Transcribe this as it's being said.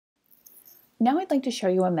Now I'd like to show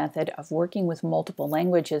you a method of working with multiple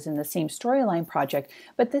languages in the same storyline project,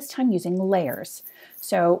 but this time using layers.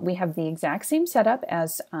 So we have the exact same setup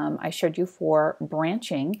as I showed you for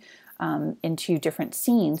branching into different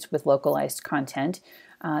scenes with localized content.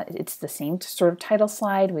 It's the same sort of title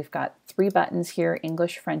slide. We've got 3 buttons here,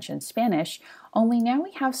 English, French, and Spanish, only now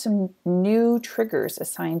we have some new triggers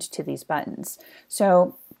assigned to these buttons.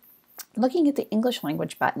 So looking at the English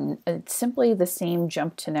language button, it's simply the same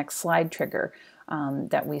jump to next slide trigger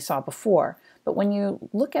that we saw before. But when you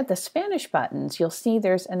look at the Spanish buttons, you'll see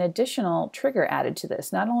there's an additional trigger added to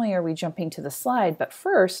this. Not only are we jumping to the slide, but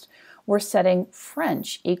first we're setting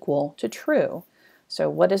French equal to true. So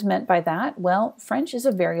what is meant by that? Well, French is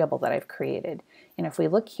a variable that I've created. And if we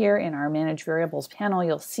look here in our Manage Variables panel,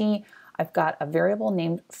 you'll see I've got a variable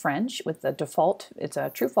named French with the default, it's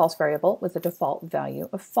a true-false variable with a default value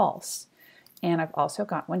of false. And I've also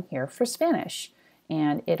got one here for Spanish,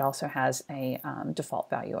 and it also has a default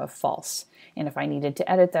value of false. And if I needed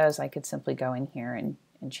to edit those, I could simply go in here and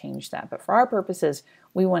change that. But for our purposes,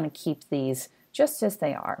 we want to keep these just as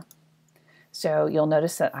they are. So you'll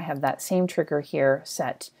notice that I have that same trigger here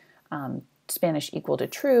set Spanish equal to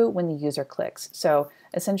true when the user clicks. So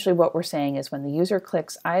essentially what we're saying is when the user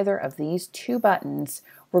clicks either of these 2 buttons,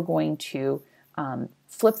 we're going to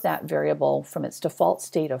flip that variable from its default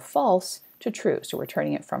state of false to true. So we're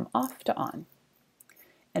turning it from off to on.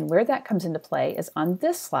 And where that comes into play is on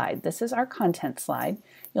this slide. This is our content slide.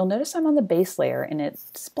 You'll notice I'm on the base layer and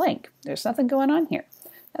it's blank. There's nothing going on here.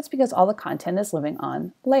 That's because all the content is living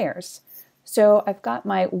on layers. So I've got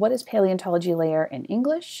my What is Paleontology layer in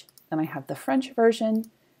English, then I have the French version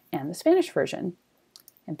and the Spanish version.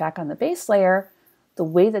 And back on the base layer, the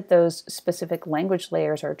way that those specific language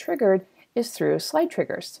layers are triggered is through slide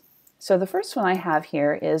triggers. So the first one I have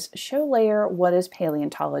here is show layer What is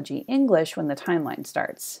Paleontology English when the timeline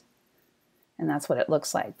starts. And that's what it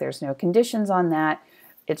looks like. There's no conditions on that.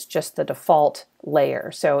 It's just the default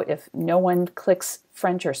layer. So if no one clicks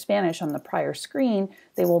French or Spanish on the prior screen,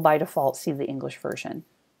 they will by default see the English version.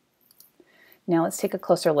 Now let's take a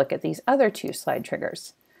closer look at these other 2 slide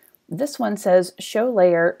triggers. This one says show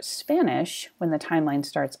layer Spanish when the timeline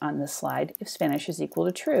starts on this slide if Spanish is equal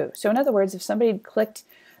to true. So in other words, if somebody had clicked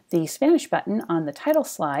the Spanish button on the title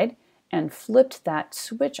slide and flipped that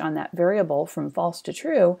switch on that variable from false to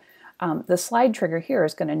true, the slide trigger here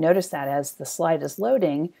is going to notice that as the slide is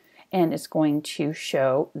loading, and it's going to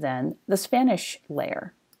show then the Spanish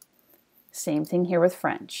layer. Same thing here with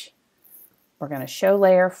French. We're going to show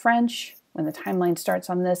layer French when the timeline starts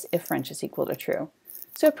on this if French is equal to true.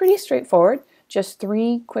 So pretty straightforward, just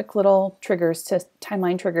 3 quick little triggers to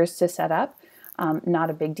timeline triggers to set up. Not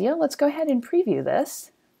a big deal. Let's go ahead and preview this.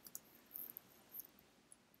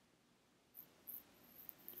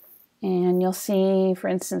 And you'll see, for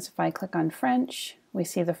instance, if I click on French, we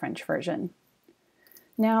see the French version.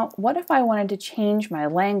 Now, what if I wanted to change my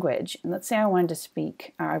language? And let's say I wanted to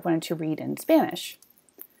speak, or I wanted to read in Spanish.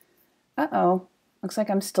 Uh-oh, looks like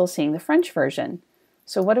I'm still seeing the French version.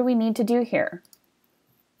 So what do we need to do here?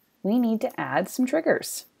 We need to add some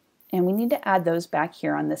triggers. And we need to add those back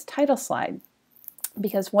here on this title slide.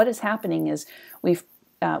 Because what is happening is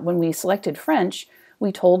when we selected French,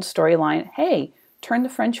 we told Storyline, hey, turn the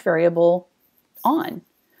French variable on.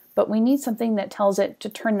 But we need something that tells it to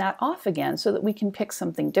turn that off again so that we can pick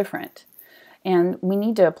something different. And we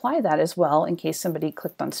need to apply that as well in case somebody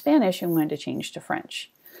clicked on Spanish and wanted to change to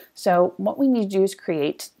French. So what we need to do is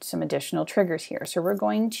create some additional triggers here. So we're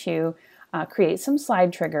going to create some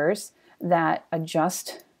slide triggers that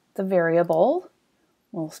adjust the variable.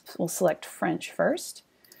 We'll select French first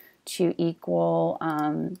to equal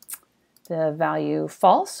the value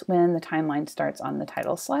false when the timeline starts on the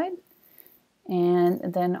title slide.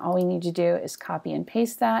 And then all we need to do is copy and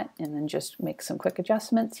paste that and then just make some quick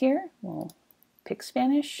adjustments here. We'll pick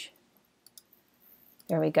Spanish.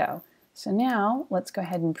 There we go. So now let's go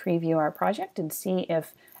ahead and preview our project and see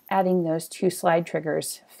if adding those 2 slide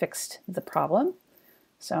triggers fixed the problem.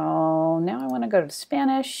 So now I want to go to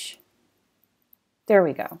Spanish. There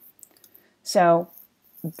we go. So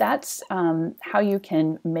that's how you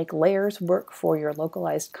can make layers work for your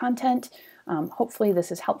localized content. Hopefully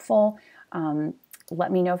this is helpful.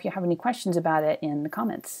 Let me know if you have any questions about it in the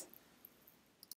comments.